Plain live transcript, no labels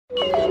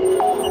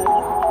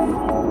This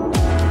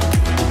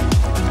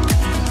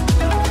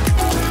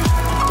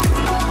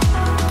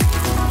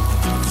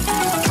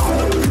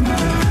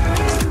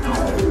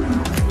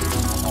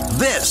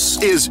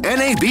is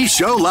NAB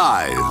Show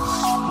Live.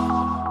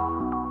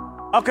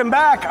 Welcome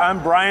back.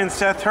 I'm Brian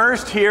Seth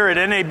Hurst here at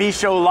NAB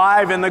Show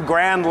Live in the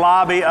grand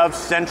lobby of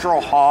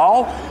Central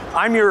Hall.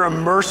 I'm your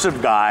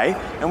immersive guy,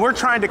 and we're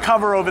trying to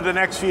cover over the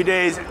next few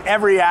days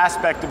every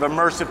aspect of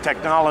immersive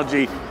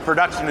technology,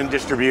 production, and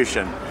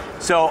distribution.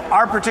 So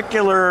our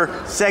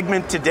particular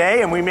segment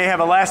today, and we may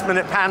have a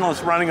last-minute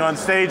panelist running on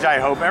stage, I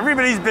hope.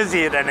 Everybody's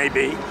busy at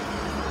NAB.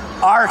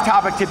 Our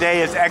topic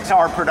today is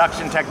XR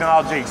production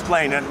technology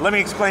explained. And let me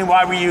explain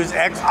why we use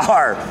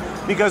XR.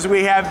 Because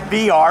we have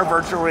VR,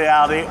 virtual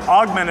reality,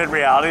 augmented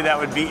reality, that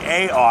would be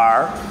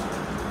AR,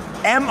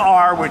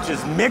 MR, which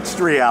is mixed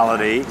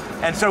reality,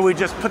 and so we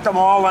just put them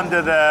all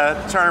under the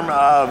term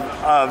of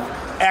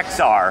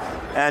XR.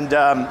 And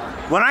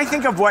when I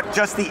think of what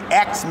just the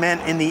X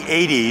meant in the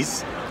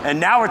 80s, and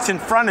now it's in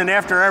front and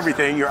after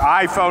everything, your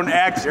iPhone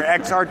X, your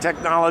XR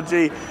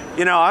technology,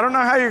 you know, I don't know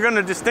how you're going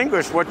to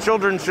distinguish what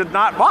children should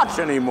not watch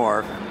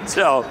anymore.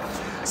 So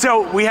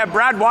we have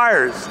Brad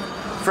Wires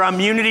from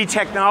Unity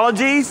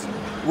Technologies.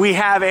 We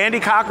have Andy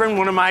Cochran,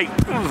 one of my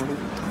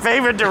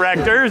favorite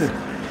directors.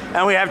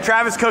 And we have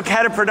Travis Cook,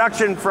 head of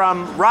production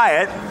from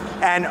Riot.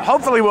 And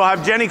hopefully we'll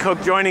have Jenny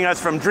Cook joining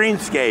us from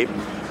Dreamscape.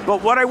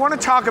 But what I want to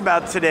talk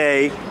about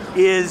today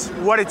is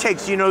what it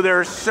takes. You know,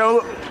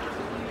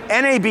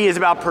 NAB is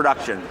about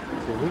production.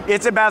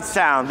 It's about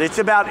sound, it's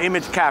about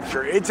image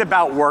capture, it's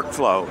about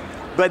workflow.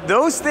 But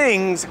those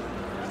things,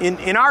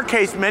 in our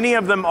case, many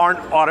of them aren't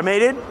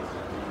automated.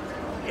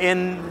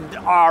 In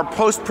our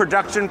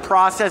post-production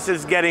process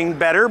is getting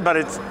better, but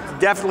it's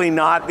definitely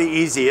not the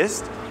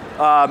easiest.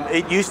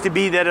 It used to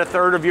be that a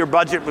third of your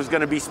budget was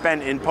going to be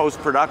spent in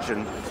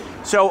post-production.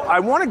 So I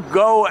want to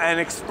go and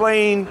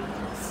explain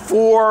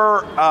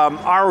for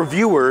our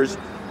viewers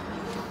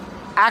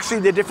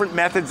actually the different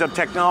methods of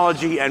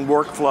technology and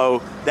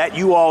workflow that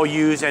you all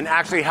use, and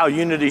actually how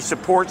Unity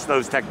supports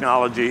those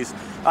technologies.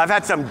 I've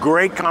had some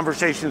great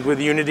conversations with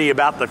Unity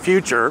about the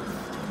future.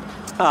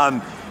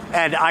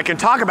 And I can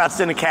talk about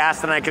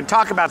Cinecast and I can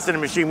talk about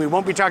Cinemachine. We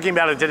won't be talking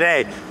about it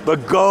today,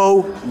 but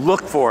go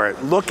look for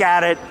it. Look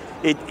at it.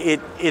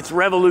 It's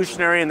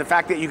revolutionary, and the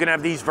fact that you can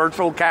have these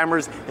virtual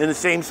cameras in the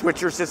same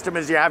switcher system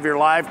as you have your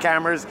live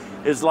cameras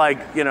is like,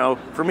 you know,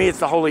 for me it's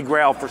the holy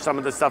grail for some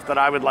of the stuff that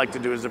I would like to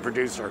do as a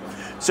producer.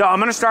 So I'm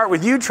going to start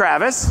with you,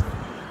 Travis.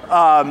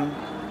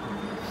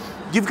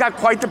 You've got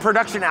quite the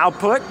production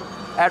output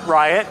at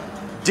Riot.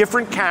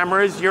 Different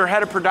cameras, you're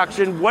head of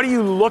production. What do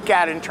you look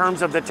at in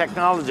terms of the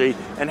technology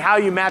and how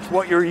you match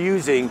what you're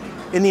using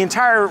in the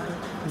entire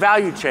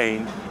value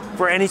chain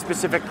for any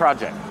specific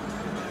project?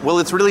 Well,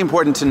 it's really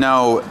important to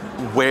know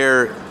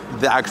where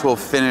the actual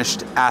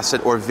finished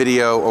asset or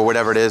video or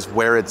whatever it is,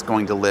 where it's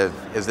going to live.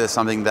 Is this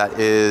something that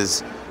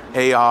is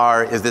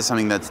AR? Is this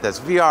something that's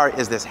VR?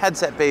 Is this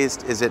headset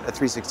based? Is it a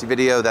 360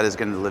 video that is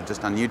going to live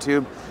just on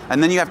YouTube?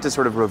 And then you have to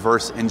sort of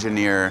reverse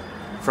engineer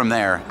from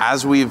there.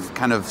 As we've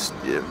kind of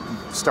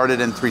started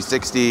in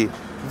 360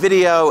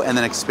 video and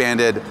then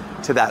expanded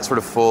to that sort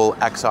of full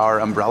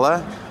XR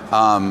umbrella,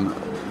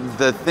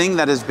 the thing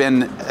that has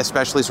been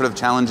especially sort of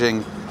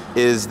challenging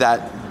is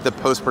that the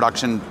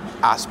post-production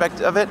aspect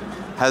of it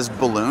has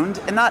ballooned,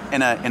 and not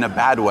in a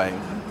bad way.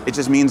 It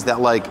just means that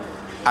like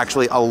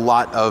actually a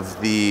lot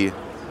of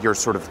your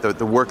sort of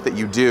the work that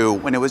you do,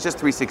 when it was just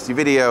 360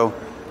 video,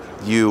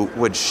 you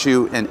would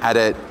shoot and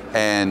edit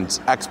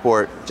and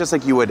export just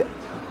like you would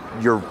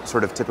your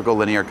sort of typical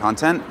linear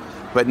content.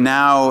 But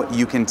now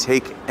you can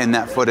take in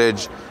that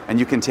footage and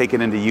you can take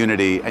it into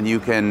Unity and you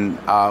can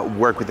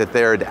work with it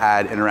there to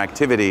add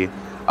interactivity.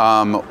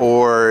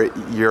 Or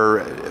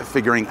you're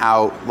figuring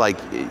out, like,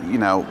 you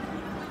know,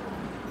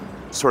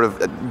 sort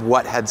of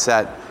what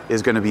headset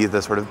is going to be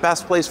the sort of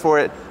best place for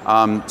it.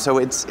 So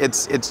it's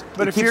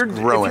but if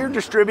you're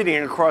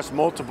distributing across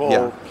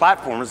multiple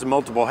platforms and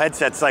multiple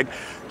headsets, like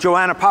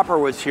Joanna Popper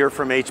was here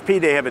from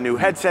HP, they have a new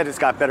headset, it's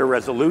got better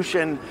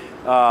resolution.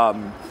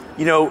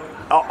 You know,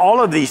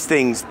 all of these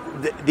things,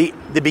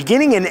 the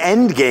beginning and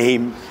end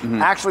game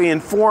actually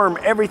inform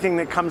everything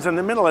that comes in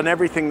the middle and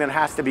everything that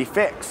has to be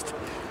fixed.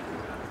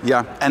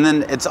 Yeah, and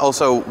then it's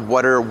also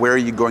where are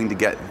you going to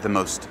get the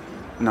most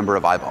number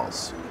of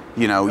eyeballs?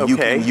 You know,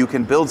 you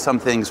can build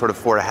something sort of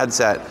for a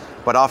headset,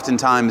 but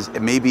oftentimes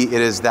maybe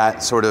it is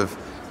that sort of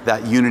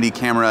that Unity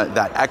camera,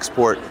 that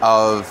export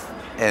of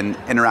an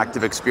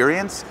interactive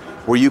experience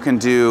where you can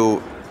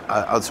do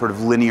a sort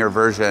of linear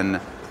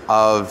version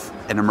of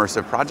an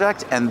immersive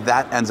project, and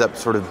that ends up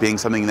sort of being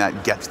something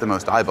that gets the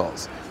most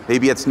eyeballs.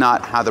 Maybe it's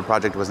not how the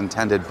project was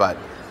intended, but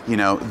you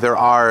know, there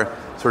are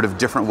sort of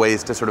different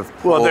ways to sort of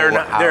pull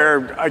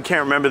I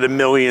can't remember the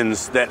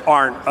millions that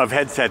aren't of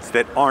headsets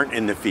that aren't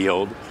in the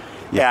field.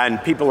 Yeah.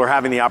 And people are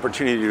having the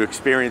opportunity to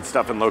experience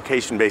stuff in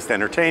location-based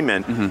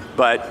entertainment.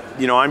 But,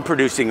 you know, I'm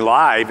producing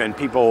live, and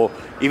people,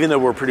 even though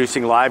we're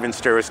producing live and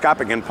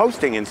stereoscopic and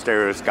posting in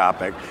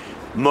stereoscopic,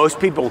 most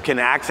people can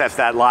access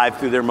that live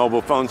through their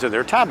mobile phones or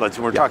their tablets.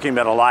 And we're talking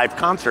about a live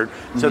concert,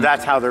 so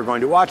that's how they're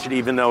going to watch it,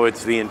 even though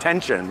it's the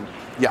intention.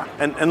 Yeah.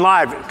 And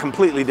live,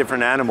 completely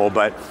different animal,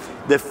 but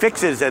the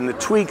fixes and the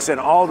tweaks and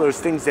all those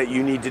things that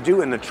you need to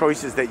do and the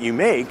choices that you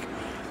make,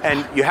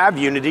 and you have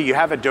Unity, you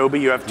have Adobe,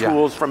 you have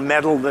tools from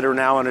Metal that are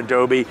now on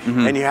Adobe,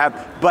 and you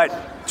have,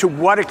 but to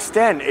what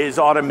extent is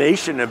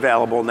automation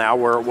available now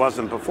where it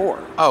wasn't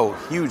before? Oh,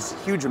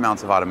 huge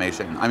amounts of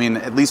automation. I mean,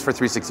 at least for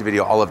 360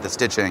 video, all of the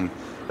stitching,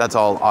 that's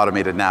all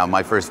automated now.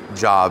 My first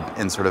job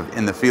in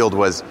the field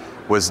was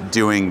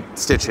doing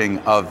stitching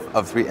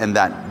of three, and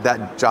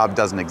that job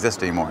doesn't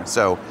exist anymore.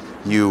 So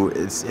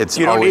it's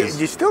you always...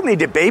 you still need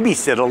to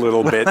babysit a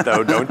little bit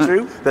though, don't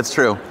you? That's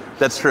true,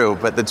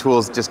 but the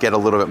tools just get a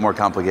little bit more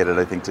complicated,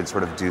 I think, to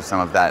sort of do some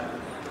of that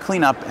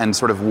cleanup and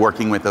sort of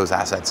working with those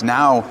assets.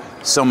 Now,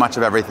 so much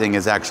of everything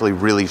is actually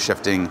really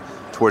shifting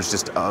towards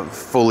just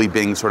fully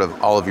being sort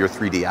of all of your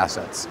 3D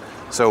assets.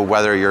 So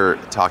whether you're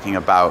talking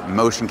about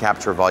motion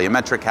capture,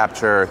 volumetric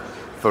capture,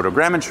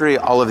 photogrammetry,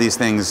 all of these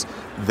things,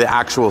 the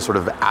actual sort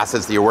of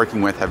assets that you're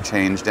working with have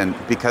changed, and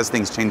because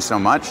things change so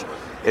much,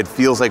 it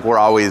feels like we're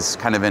always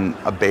kind of in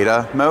a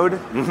beta mode,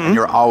 and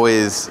you're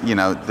always,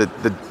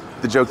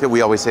 the joke that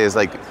we always say is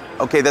like,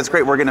 okay, that's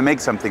great, we're gonna make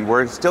something,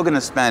 we're still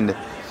gonna spend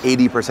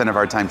 80% of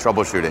our time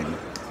troubleshooting,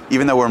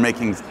 even though we're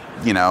making,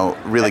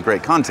 really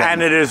great content.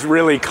 And it is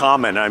really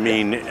common. I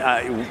mean,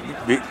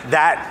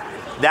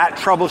 that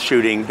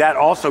troubleshooting, that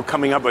also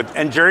coming up with,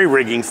 and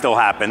jerry-rigging still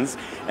happens,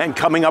 and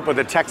coming up with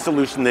a tech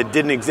solution that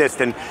didn't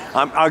exist. And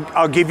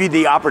I'll give you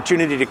the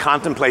opportunity to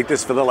contemplate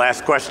this for the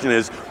last question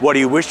is, what do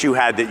you wish you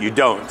had that you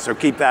don't? So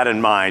keep that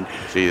in mind.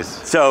 Jeez.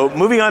 So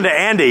moving on to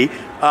Andy.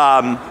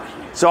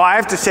 So I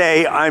have to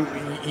say,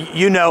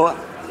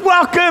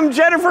 welcome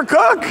Jennifer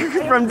Cook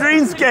from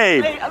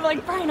Dreamscape. Hey, I'm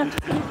like, Brian, I'm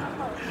talking.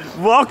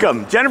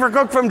 Welcome, Jennifer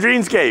Cook from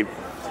Dreamscape.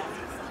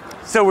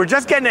 So we're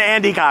just getting to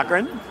Andy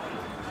Cochran.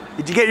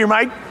 Did you get your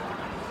mic?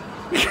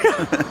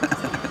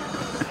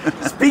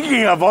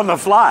 Speaking of on the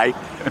fly,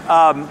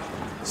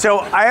 so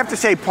I have to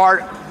say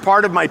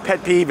part of my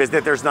pet peeve is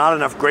that there's not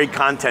enough great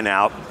content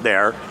out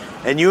there,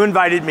 and you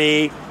invited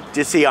me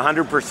to see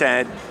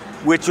 100%,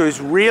 which was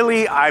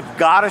really, I've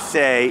got to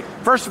say,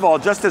 first of all,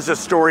 just as a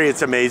story,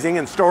 it's amazing,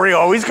 and story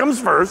always comes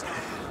first,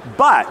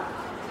 but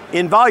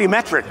in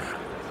volumetric,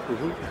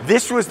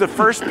 this was the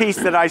first piece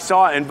that I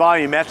saw in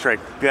volumetric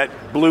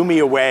that blew me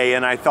away,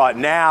 and I thought,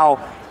 now,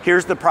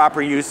 here's the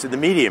proper use of the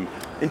medium.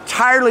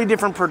 Entirely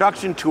different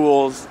production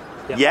tools.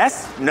 Yep.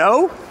 Yes?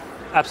 No?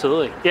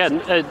 Absolutely.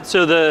 Yeah,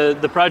 so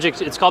the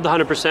project, it's called the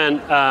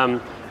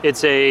 100%.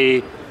 It's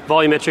a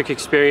volumetric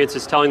experience.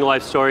 It's telling the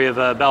life story of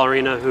a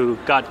ballerina who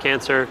got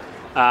cancer.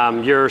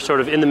 You're sort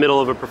of in the middle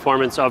of a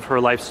performance of her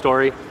life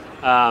story.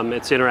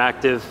 It's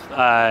interactive.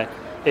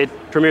 It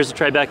premieres at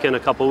Tribeca in a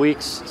couple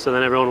weeks, so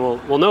then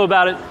everyone will know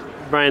about it.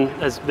 Brian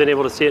has been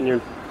able to see it,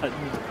 and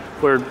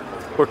we're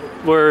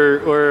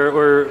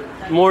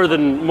more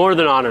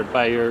than honored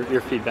by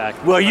your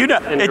feedback. Well,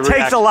 it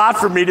takes a lot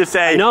for me to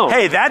say,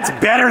 hey, that's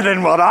better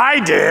than what I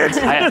did.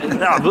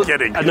 No, I'm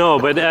kidding. No,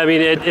 but I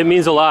mean, it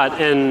means a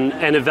lot, and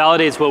it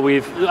validates what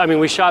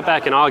we shot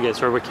back in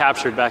August, or we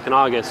captured back in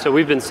August, so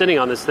we've been sitting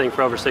on this thing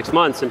for over 6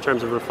 months in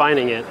terms of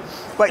refining it.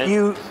 But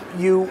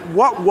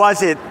what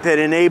was it that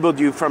enabled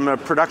you from a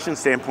production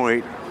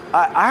standpoint?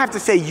 I have to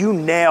say, you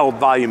nailed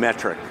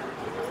volumetric.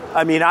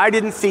 I mean, I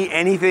didn't see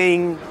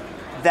anything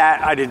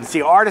that I didn't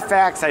see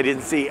artifacts, I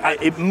didn't see,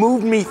 it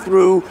moved me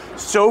through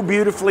so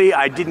beautifully.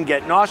 I didn't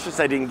get nauseous,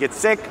 I didn't get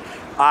sick.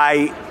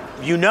 By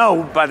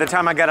the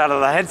time I got out of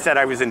the headset,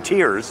 I was in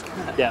tears.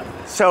 Yeah.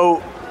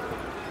 So,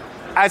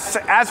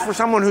 as for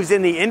someone who's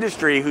in the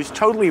industry, who's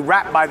totally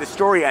wrapped by the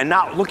story and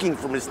not looking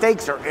for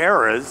mistakes or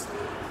errors,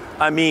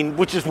 I mean,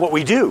 which is what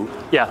we do.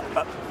 Yeah.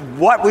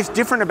 What was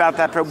different about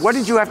that? What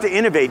did you have to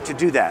innovate to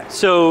do that?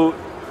 So,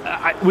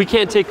 we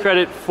can't take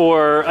credit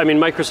for,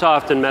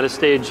 Microsoft and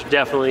MetaStage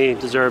definitely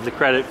deserve the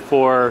credit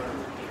for,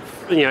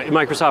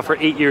 Microsoft for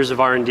 8 years of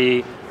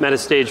R&D,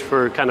 MetaStage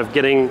for kind of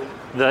getting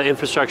the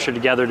infrastructure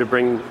together to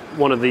bring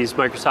one of these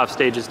Microsoft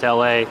stages to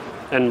LA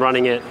and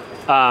running it.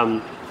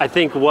 I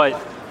think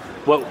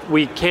what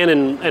we can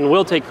and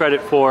will take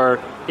credit for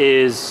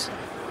is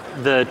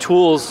the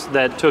tools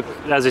that took,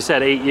 as I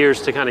said, 8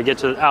 years to kind of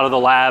get out of the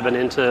lab and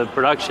into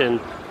production.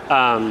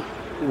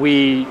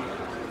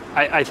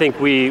 I think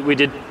we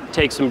did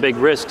take some big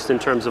risks in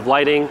terms of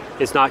lighting.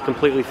 It's not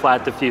completely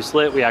flat diffuse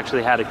lit. We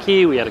actually had a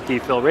key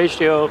fill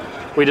ratio.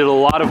 We did a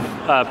lot of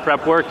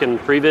prep work and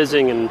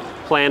prevising and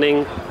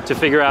planning to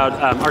figure out,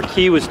 our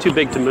key was too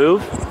big to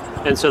move.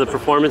 And so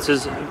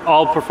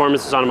all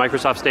performances on a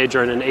Microsoft stage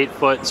are in an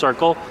 8-foot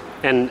circle.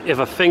 And if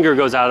a finger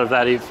goes out of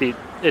that 8 feet,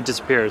 it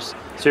disappears.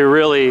 So you're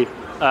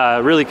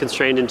really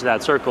constrained into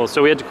that circle.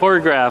 So we had to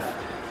choreograph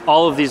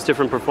all of these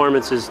different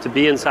performances to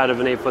be inside of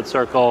an 8-foot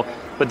circle,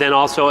 but then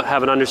also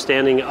have an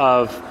understanding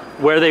of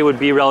where they would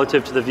be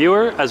relative to the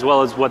viewer, as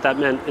well as what that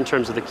meant in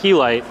terms of the key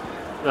light,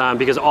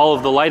 because all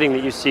of the lighting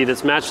that you see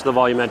that's matched to the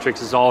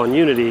volumetrics is all in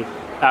Unity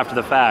after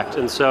the fact.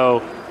 And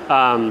so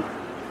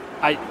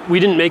we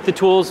didn't make the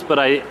tools, but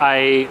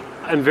I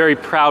am very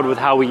proud with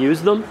how we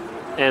use them,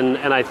 and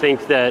I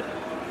think that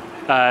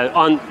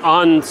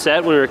on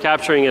set when we were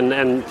capturing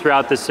and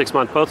throughout this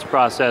 6-month post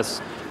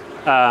process,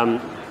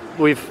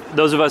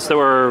 those of us that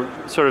were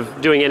sort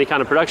of doing any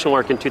kind of production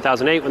work in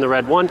 2008 when the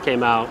Red 1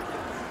 came out,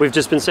 we've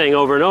just been saying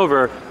over and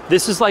over,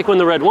 this is like when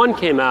the Red 1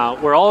 came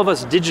out, where all of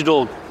us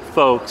digital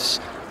folks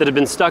that have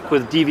been stuck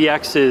with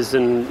DVXs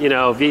and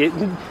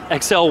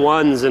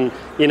XL1s and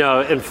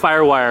and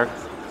FireWire,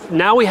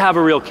 now we have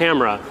a real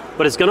camera,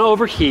 but it's going to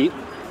overheat.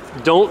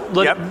 Don't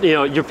let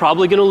you're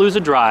probably going to lose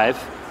a drive.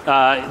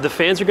 The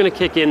fans are going to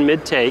kick in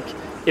mid-take.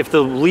 If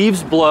the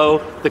leaves blow,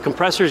 the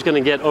compressor is going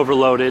to get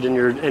overloaded, and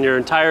your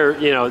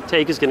entire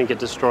take is going to get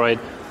destroyed.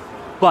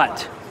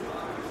 But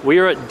we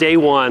are at day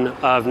one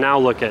of now.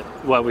 Look at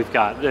what we've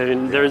got. I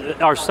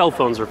mean, our cell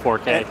phones are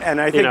 4K.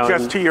 And I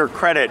think to your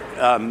credit,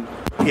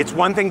 it's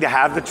one thing to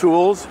have the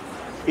tools.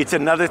 It's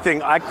another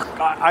thing.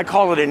 I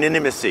call it an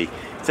intimacy.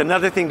 It's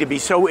another thing to be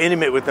so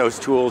intimate with those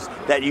tools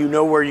that you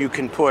know where you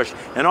can push,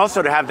 and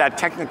also to have that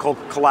technical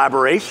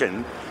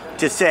collaboration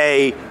to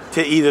say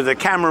to either the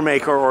camera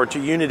maker or to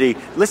Unity,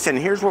 listen,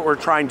 here's what we're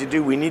trying to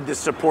do. We need the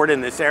support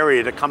in this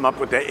area to come up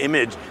with the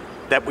image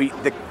that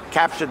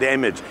capture the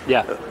image.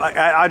 Yeah.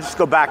 I just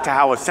go back to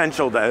how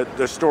essential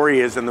the story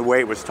is and the way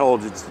it was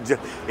told.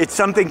 It's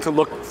something to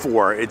look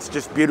for. It's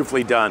just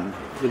beautifully done.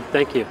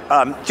 Thank you.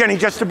 Jenny,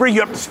 just to bring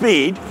you up to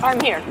speed. I'm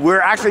here. We're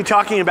actually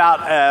talking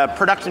about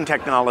production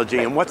technology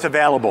and what's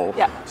available.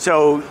 Yeah.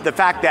 So the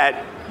fact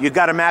that you've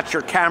got to match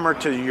your camera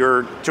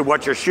to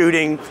what you're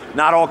shooting.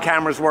 Not all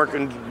cameras work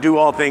and do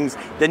all things.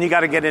 Then you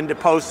got to get into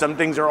post. Some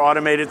things are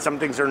automated, some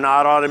things are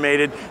not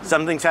automated.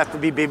 Some things have to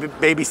be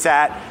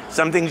babysat.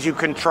 Some things you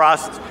can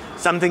trust.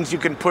 Some things you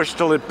can push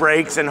till it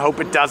breaks and hope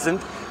it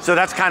doesn't. So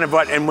that's kind of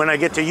and when I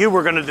get to you,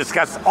 we're going to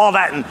discuss all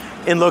that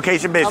in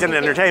location-based and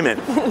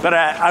entertainment. But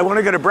I want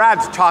to go to Brad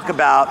to talk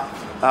about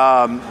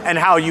and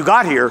how you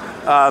got here.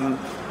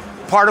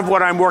 Part of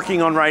what I'm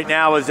working on right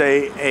now is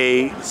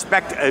a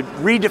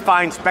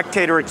redefined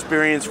spectator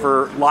experience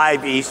for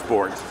live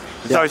esports.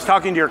 So I was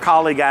talking to your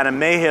colleague Adam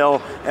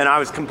Mayhill, and I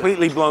was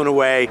completely blown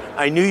away.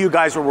 I knew you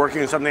guys were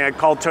working on something. I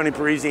called Tony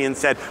Parisi and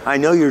said, I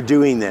know you're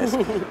doing this.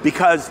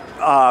 Because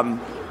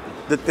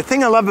the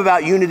thing I love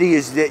about Unity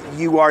is that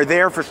you are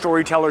there for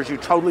storytellers. You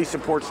totally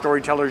support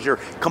storytellers. You're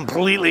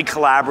completely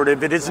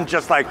collaborative. It isn't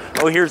just like,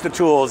 oh, here's the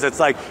tools. It's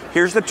like,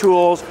 here's the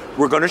tools.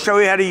 We're going to show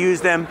you how to use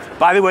them.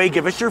 By the way,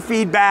 give us your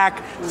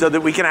feedback so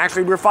that we can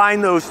actually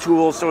refine those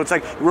tools. So it's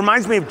like, it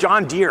reminds me of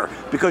John Deere,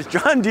 because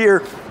John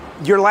Deere,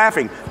 you're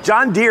laughing.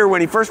 John Deere,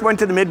 when he first went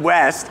to the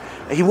Midwest,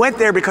 he went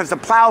there because the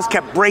plows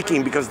kept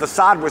breaking because the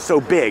sod was so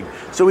big.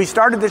 So he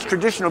started this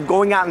tradition of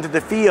going out into the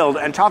field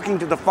and talking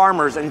to the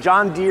farmers, and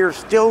John Deere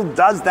still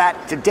does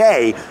that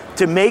today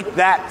to make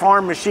that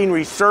farm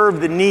machinery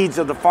serve the needs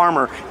of the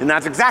farmer, and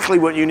that's exactly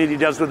what Unity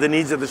does with the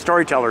needs of the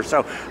storyteller.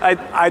 So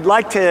I'd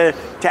like to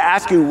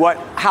ask you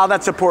how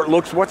that support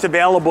looks, what's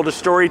available to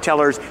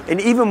storytellers, and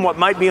even what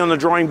might be on the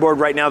drawing board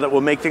right now that will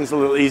make things a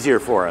little easier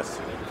for us.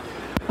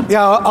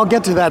 Yeah, I'll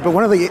get to that, but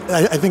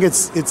I think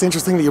it's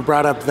interesting that you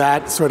brought up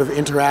that sort of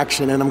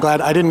interaction, and I'm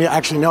glad. I didn't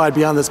actually know I'd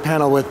be on this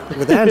panel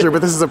with Andrew,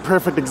 but this is a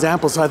perfect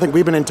example. So I think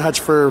we've been in touch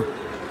for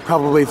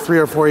probably 3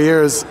 or 4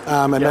 years.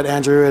 I met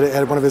Andrew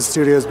at one of his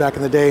studios back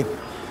in the day,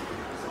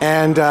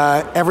 and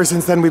ever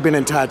since then we've been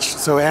in touch.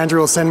 So Andrew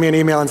will send me an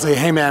email and say,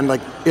 hey man,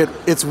 like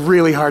it's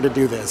really hard to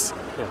do this.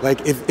 Yeah.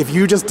 Like if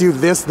you just do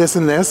this, this,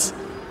 and this,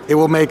 it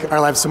will make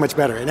our lives so much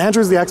better. And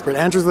Andrew's the expert.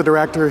 Andrew's the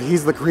director.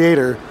 He's the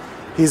creator.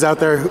 He's out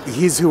there,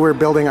 he's who we're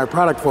building our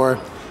product for.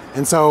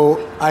 And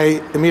so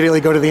I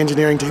immediately go to the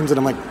engineering teams and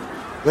I'm like,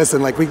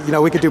 listen, like we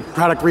could do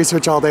product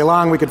research all day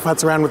long, we could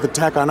futz around with the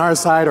tech on our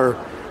side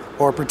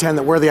or pretend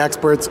that we're the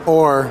experts,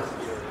 or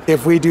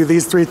if we do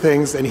these 3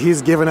 things, and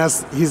he's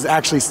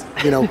actually,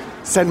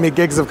 sent me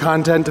gigs of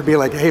content to be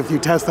like, hey, if you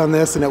test on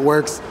this and it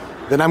works,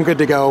 then I'm good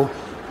to go.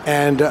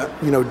 And,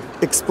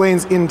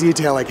 explains in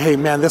detail like, hey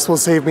man, this will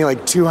save me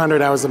like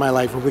 200 hours of my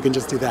life if we can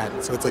just do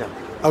that. So it's like,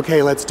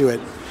 okay, let's do it.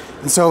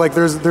 And so like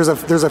there's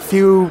a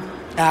few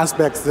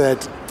aspects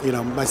that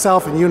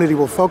myself and Unity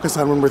will focus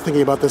on when we're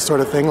thinking about this sort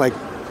of thing. Like,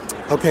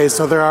 okay,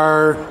 so there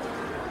are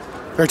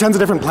tons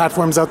of different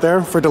platforms out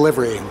there for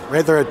delivery,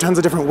 right? There are tons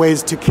of different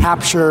ways to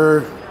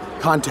capture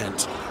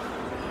content,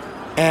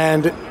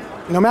 and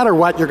no matter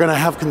what, you're going to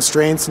have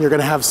constraints and you're going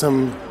to have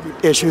some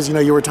issues.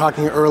 You were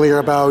talking earlier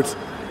about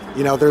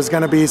there's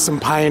going to be some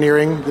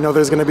pioneering.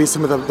 There's going to be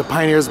some of the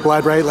pioneer's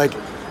blood, right? Like,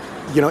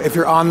 if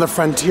you're on the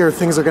frontier,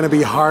 things are going to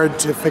be hard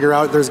to figure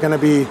out. There's going to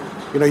be,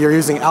 you're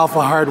using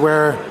alpha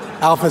hardware,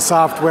 alpha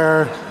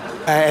software,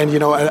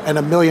 and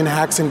a million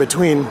hacks in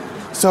between.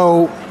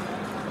 So,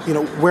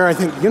 where I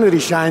think Unity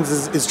shines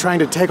is trying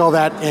to take all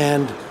that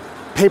and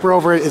paper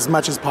over it as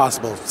much as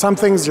possible. Some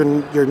things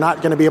you're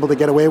not going to be able to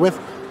get away with,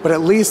 but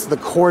at least the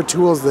core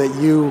tools that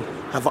you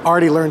have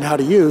already learned how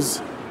to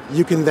use,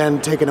 you can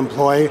then take and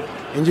employ,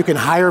 and you can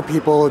hire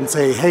people and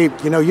say, hey,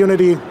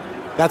 Unity,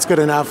 that's good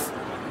enough.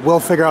 We'll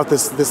figure out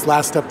this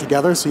last step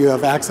together, so you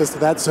have access to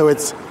that. So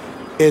it's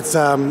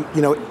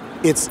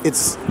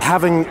it's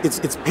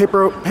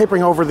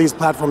papering over these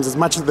platforms as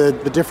much of the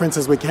difference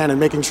as we can, and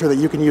making sure that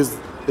you can use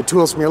the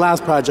tools from your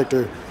last project,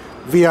 or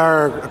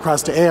VR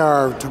across to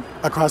AR,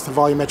 across to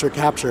volumetric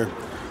capture.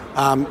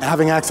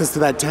 Having access to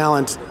that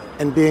talent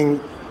and being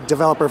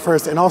developer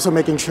first, and also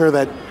making sure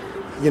that,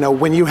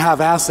 when you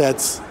have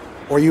assets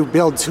or you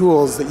build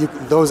tools,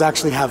 that those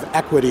actually have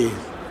equity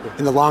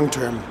in the long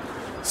term.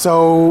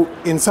 So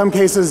in some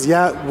cases,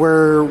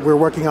 we're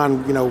working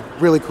on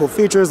really cool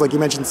features, like you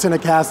mentioned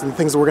Cinecast, and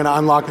things that we're going to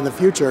unlock in the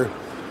future.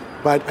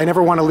 But I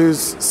never want to lose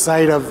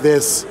sight of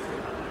this,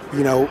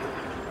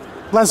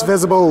 less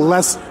visible,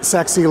 less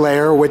sexy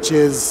layer, which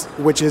is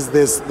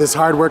this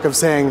hard work of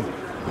saying,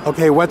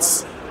 okay,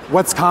 what's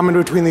common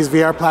between these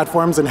VR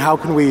platforms, and how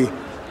can we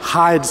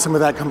hide some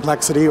of that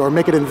complexity or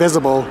make it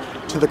invisible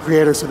to the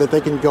creators so that they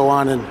can go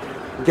on and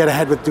get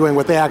ahead with doing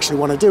what they actually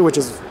want to do, which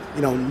is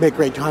make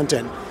great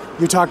content.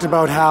 You talked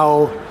about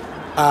how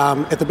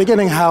at the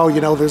beginning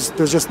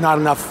there's just not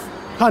enough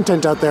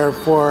content out there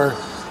for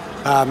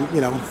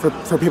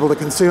people to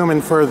consume,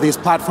 and for these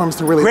platforms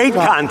to really great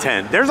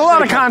content. There's a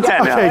lot of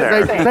content out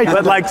there, great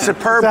but like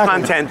superb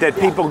content that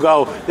people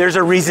go, there's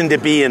a reason to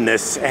be in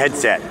this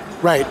headset.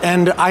 Right,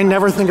 and I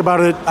never think about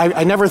it.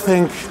 I never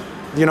think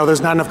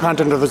there's not enough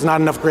content or there's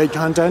not enough great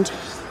content.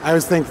 I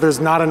always think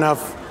there's not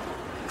enough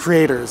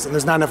creators, and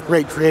there's not enough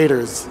great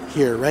creators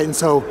here, right? And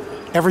so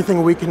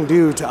everything we can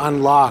do to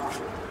unlock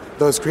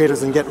those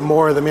creators and get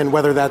more of them in,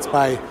 whether that's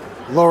by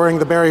lowering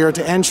the barrier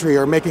to entry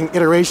or making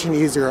iteration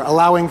easier,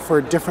 allowing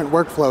for different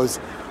workflows.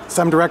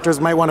 Some directors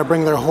might want to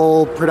bring their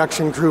whole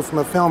production crew from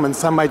a film, and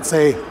some might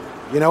say,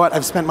 you know what,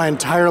 I've spent my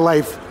entire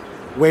life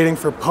waiting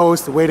for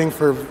post, waiting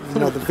for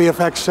the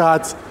VFX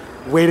shots,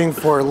 waiting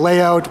for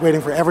layout,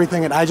 waiting for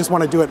everything, and I just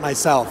want to do it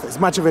myself, as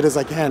much of it as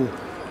I can.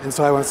 And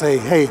so I want to say,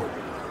 hey,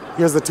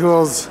 here's the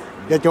tools.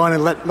 Get going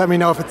and let me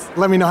know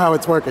how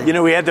it's working.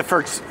 We had the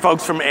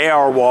folks from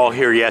AR Wall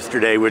here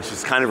yesterday, which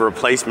is kind of a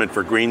replacement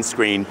for green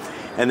screen,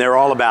 and they're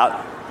all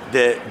about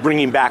the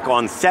bringing back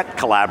on set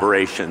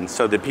collaboration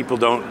so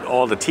that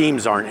all the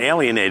teams aren't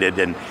alienated,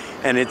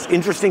 and it's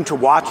interesting to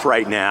watch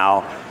right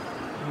now.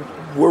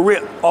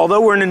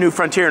 Although we're in a new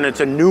frontier and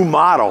it's a new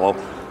model,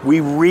 we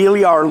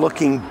really are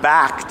looking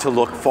back to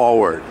look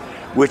forward,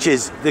 which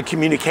is the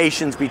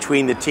communications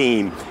between the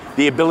team,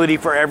 the ability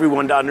for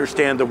everyone to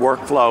understand the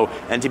workflow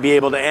and to be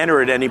able to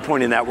enter at any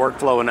point in that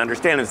workflow and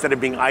understand, instead of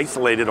being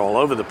isolated all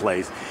over the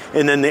place.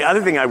 And then the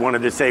other thing I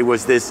wanted to say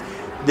was this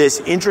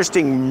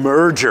interesting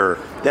merger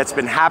that's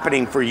been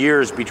happening for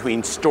years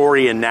between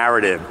story and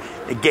narrative,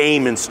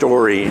 game and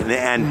story,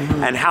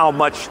 and how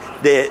much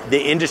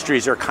the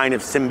industries are kind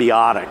of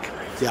symbiotic.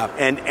 Yeah.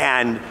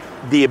 And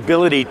the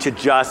ability to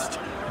just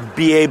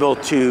be able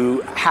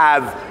to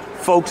have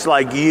folks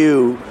like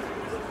you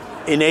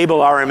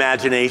enable our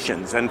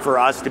imaginations, and for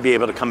us to be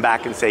able to come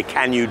back and say,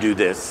 can you do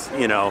this?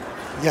 Yeah.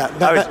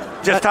 I was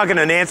just talking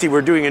to Nancy,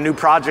 we're doing a new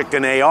project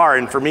in AR,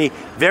 and for me,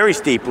 very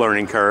steep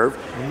learning curve.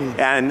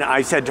 And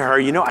I said to her,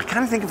 I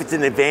kind of think if it's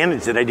an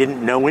advantage that I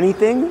didn't know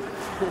anything,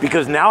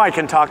 because now I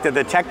can talk to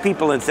the tech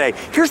people and say,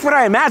 here's what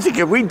I imagine,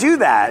 can we do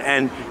that?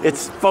 And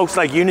it's folks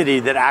like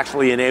Unity that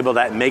actually enable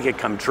that and make it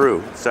come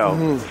true.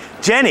 So,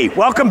 Jenny,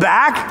 welcome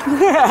back.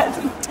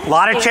 A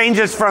lot of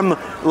changes from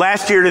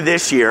last year to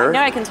this year.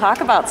 Now I can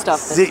talk about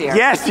stuff this year.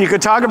 Yes, you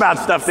could talk about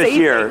stuff this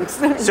year.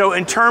 So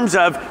in terms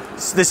of,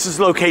 this is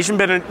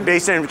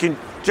location-based, and we can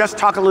just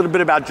talk a little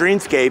bit about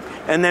Dreamscape,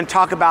 and then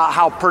talk about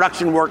how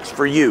production works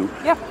for you.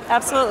 Yeah,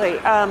 absolutely.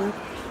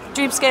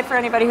 Dreamscape, for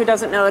anybody who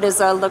doesn't know, it is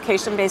a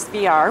location-based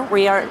VR.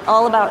 We are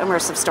all about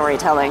immersive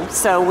storytelling.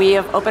 So we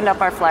have opened up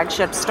our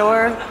flagship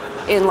store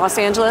in Los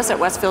Angeles at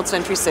Westfield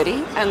Century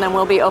City, and then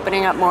we'll be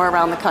opening up more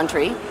around the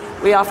country.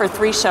 We offer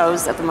 3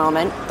 shows at the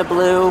moment. The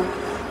Blue,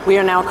 we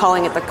are now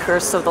calling it The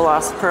Curse of the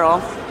Lost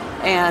Pearl,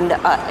 and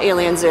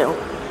Alien Zoo.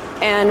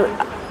 And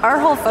our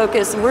whole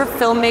focus, we're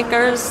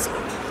filmmakers.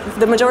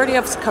 The majority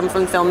of us come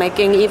from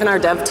filmmaking. Even our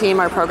dev team,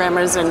 our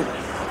programmers and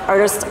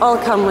artists all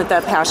come with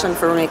that passion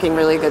for making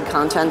really good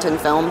content in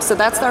film. So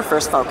that's our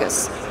first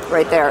focus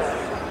right there.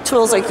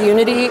 Tools like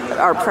Unity,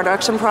 our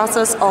production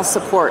process, all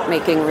support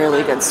making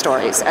really good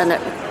stories. And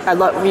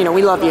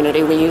we love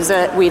Unity. We use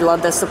it. We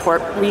love the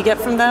support we get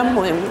from them.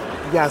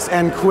 Yes,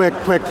 and quick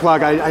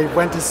plug. I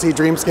went to see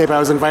Dreamscape. I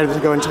was invited to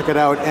go and check it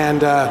out,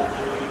 and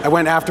I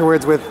went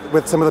afterwards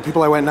with some of the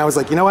people I went, and I was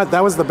like, you know what?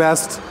 That was the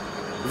best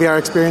VR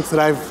experience that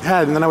I've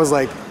had. And then I was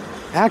like,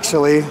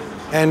 actually,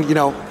 and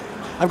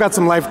I've got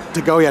some life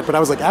to go yet, but I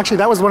was like, actually,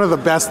 that was one of the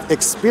best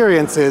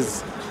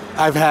experiences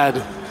I've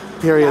had,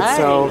 period. Nice.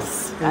 So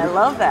I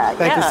love that.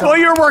 Thank you so much. Well,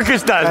 your work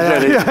is done,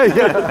 Jenny.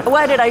 Yeah.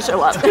 Why did I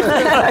show up?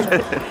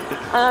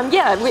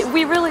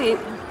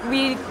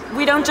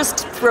 We don't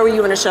just throw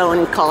you in a show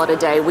and call it a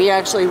day. We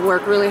actually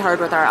work really hard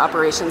with our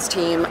operations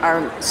team,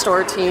 our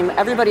store team,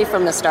 everybody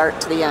from the start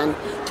to the end,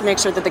 to make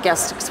sure that the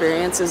guest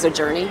experience is a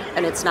journey,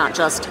 and it's not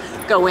just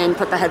go in,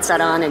 put the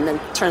headset on, and then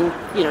turn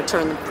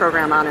the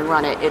program on and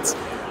run it. It's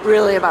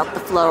really about the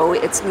flow.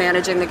 It's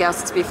managing the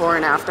guests before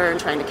and after and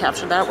trying to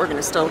capture that. We're going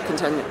to still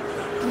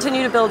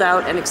continue to build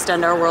out and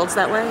extend our worlds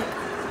that way.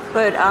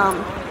 But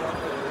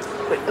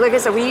like I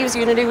said, we use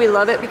Unity. We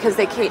love it because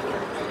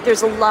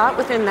there's a lot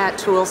within that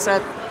tool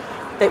set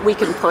that we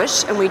can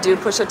push, and we do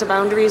push it to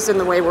boundaries in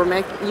the way we're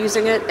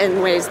using it,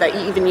 in ways that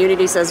even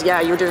Unity says, yeah,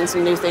 you're doing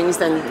some new things,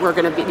 then we're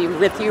going to be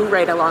with you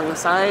right along the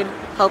side,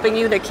 helping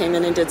you. They came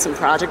in and did some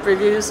project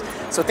reviews.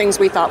 So things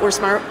we thought were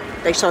smart,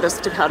 they showed us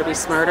how to be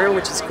smarter,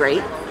 which is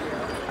great.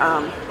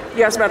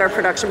 You asked about our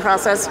production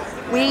process.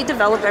 We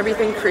develop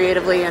everything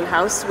creatively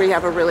in-house. We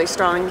have a really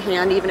strong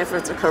hand, even if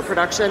it's a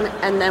co-production.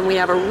 And then we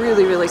have a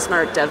really, really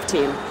smart dev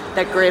team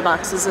that gray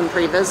boxes and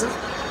previs.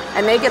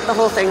 And they get the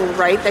whole thing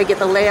right. They get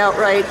the layout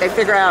right. They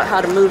figure out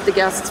how to move the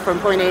guests from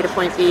point A to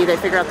point B. They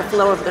figure out the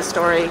flow of the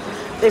story.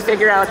 They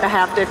figure out the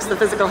haptics, the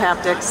physical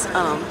haptics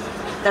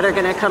that are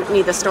going to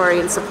accompany the story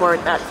and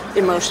support that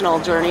emotional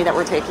journey that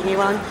we're taking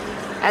you on.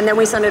 And then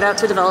we send it out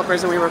to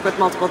developers, and we work with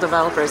multiple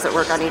developers that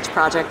work on each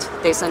project.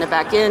 They send it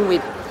back in,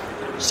 we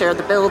share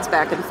the builds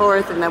back and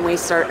forth, and then we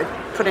start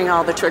putting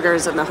all the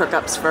triggers and the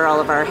hookups for all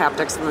of our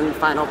haptics and then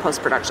final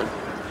post-production.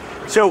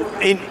 So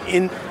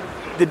in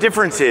the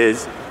difference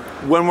is,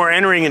 when we're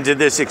entering into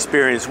this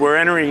experience, we're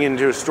entering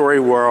into a story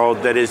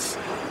world that is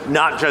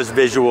not just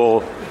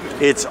visual,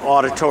 it's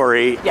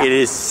auditory, Yeah. it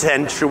is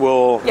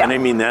sensual, Yeah. and I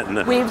mean that in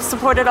the... We've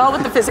supported all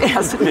with the physical.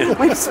 Yes.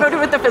 We've supported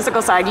with the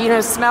physical side. You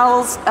know,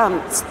 smells,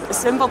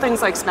 simple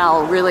things like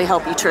smell really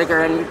help you trigger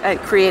and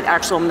create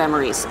actual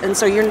memories. And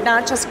so you're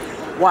not just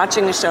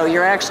watching a show;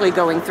 you're actually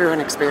going through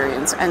an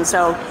experience. And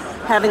so,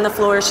 having the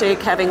floor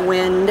shake, having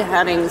wind,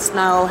 having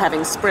smell, having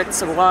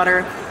spritz of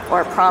water,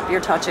 or a prop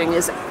you're touching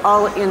is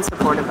all in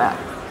support of that.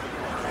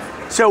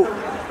 So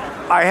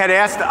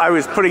I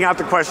was putting out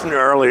the question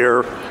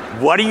earlier,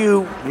 what do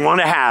you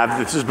want to have?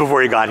 This is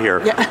before you got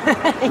here.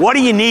 Yeah. What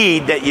do you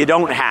need that you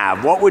don't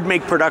have? What would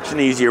make production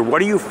easier? What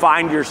do you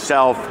find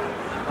yourself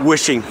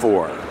wishing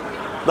for?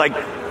 Like,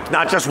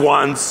 not just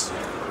once,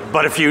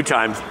 but a few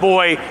times.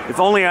 Boy, if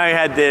only I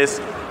had this,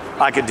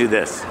 I could do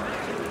this.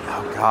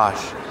 Oh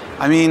gosh.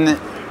 I mean,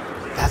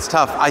 that's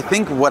tough. I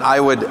think what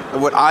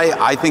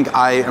I think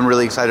I am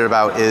really excited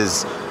about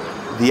is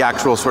the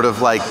actual sort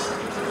of like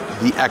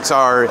the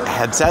XR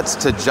headsets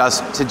to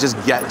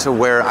just get to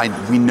where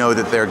we know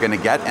that they're going to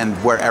get, and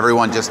where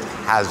everyone just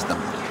has them.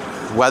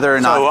 Whether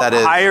or not that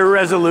is higher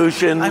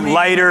resolution,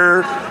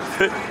 lighter,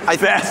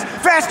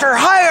 faster,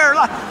 higher.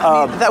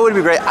 That would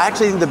be great. I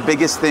actually think the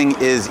biggest thing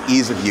is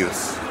ease of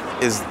use.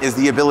 Is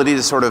the ability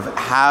to sort of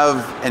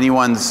have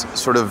anyone's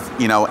sort of,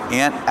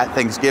 aunt at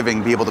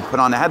Thanksgiving be able to put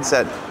on a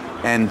headset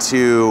and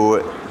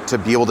to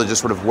be able to just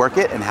sort of work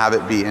it and have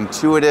it be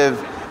intuitive,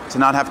 to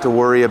not have to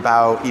worry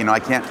about, I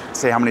can't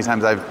say how many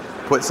times I've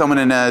put someone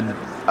in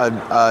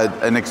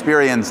an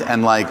experience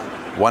and like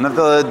one of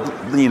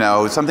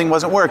the, something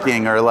wasn't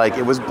working, or like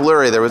it was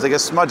blurry, there was like a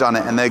smudge on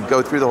it, and they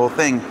go through the whole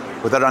thing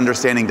without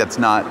understanding that's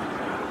not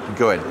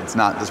good. It's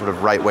not the sort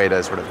of right way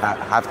to sort of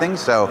have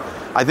things. So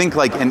I think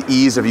like an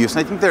ease of use,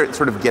 and I think they're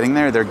sort of getting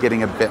there. They're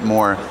getting a bit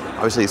more,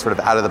 obviously, sort of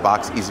out of the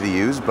box, easy to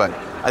use. But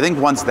I think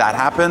once that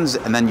happens,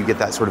 and then you get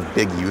that sort of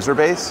big user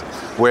base,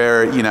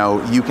 where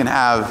you can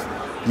have,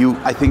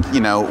 I think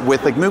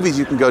with like movies,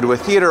 you can go to a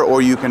theater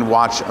or you can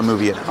watch a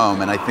movie at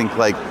home, and I think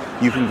like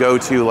you can go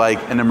to like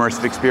an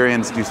immersive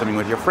experience, do something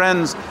with your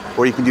friends,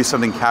 or you can do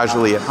something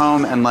casually at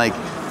home, and like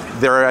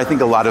there are, I think,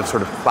 a lot of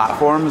sort of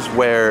platforms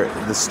where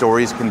the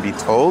stories can be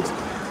told,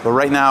 but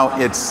right now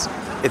it's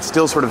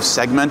still sort of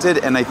segmented,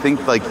 and I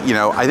think like,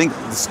 I think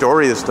the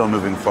story is still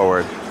moving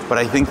forward, but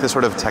I think the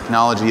sort of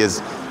technology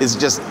is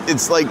just,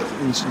 it's like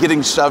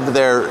getting shoved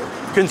there.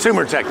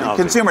 Consumer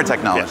technology. Consumer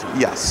technology, Yeah.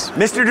 Yes.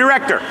 Mr.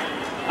 Director.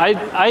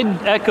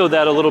 I'd echo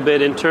that a little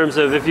bit in terms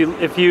of if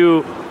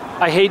you,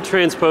 I hate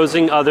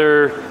transposing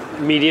other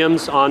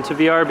mediums onto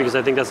VR because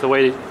I think that's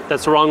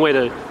the wrong way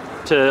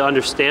to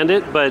understand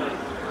it, but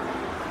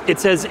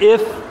it's as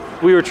if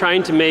we were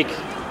trying to make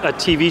a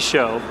TV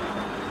show,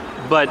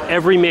 but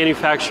every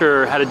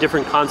manufacturer had a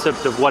different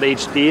concept of what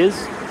HD is,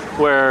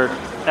 where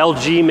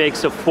LG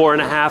makes a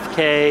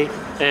 4.5K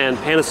and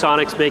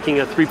Panasonic's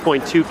making a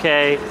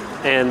 3.2K,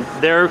 and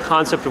their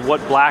concept of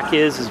what black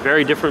is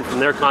very different from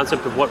their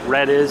concept of what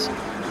red is,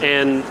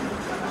 and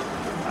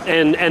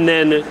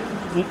then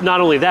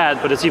not only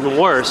that, but it's even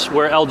worse,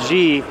 where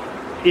LG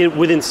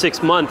within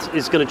 6 months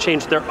is going to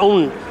change their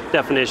own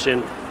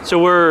definition. So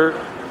we're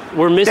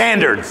missing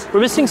standards.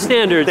 We're missing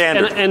standards.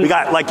 And we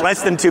got like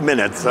less than 2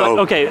 minutes. So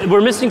okay,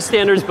 we're missing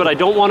standards, but I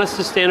don't want us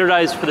to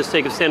standardize for the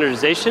sake of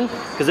standardization,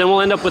 because then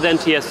we'll end up with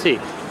NTSC.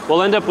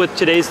 We'll end up with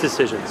today's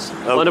decisions.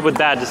 We'll end up with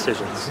bad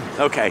decisions.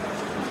 Okay.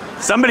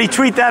 Somebody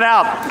tweet that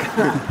out.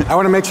 I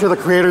want to make sure the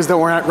creators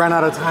don't run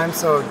out of time,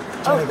 so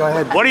Jenny, go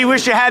ahead. What do you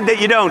wish you had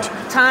that you don't?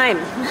 Time.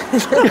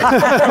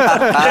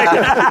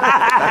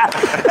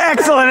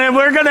 Excellent, and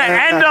we're going to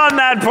end on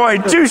that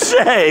point. Touche.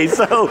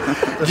 So,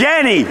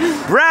 Jenny,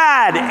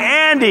 Brad,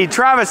 Andy,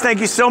 Travis, thank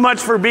you so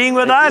much for being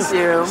with us.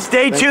 You.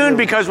 Stay tuned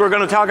because we're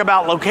going to talk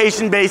about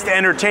location-based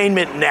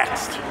entertainment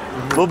next.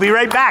 We'll be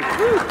right back.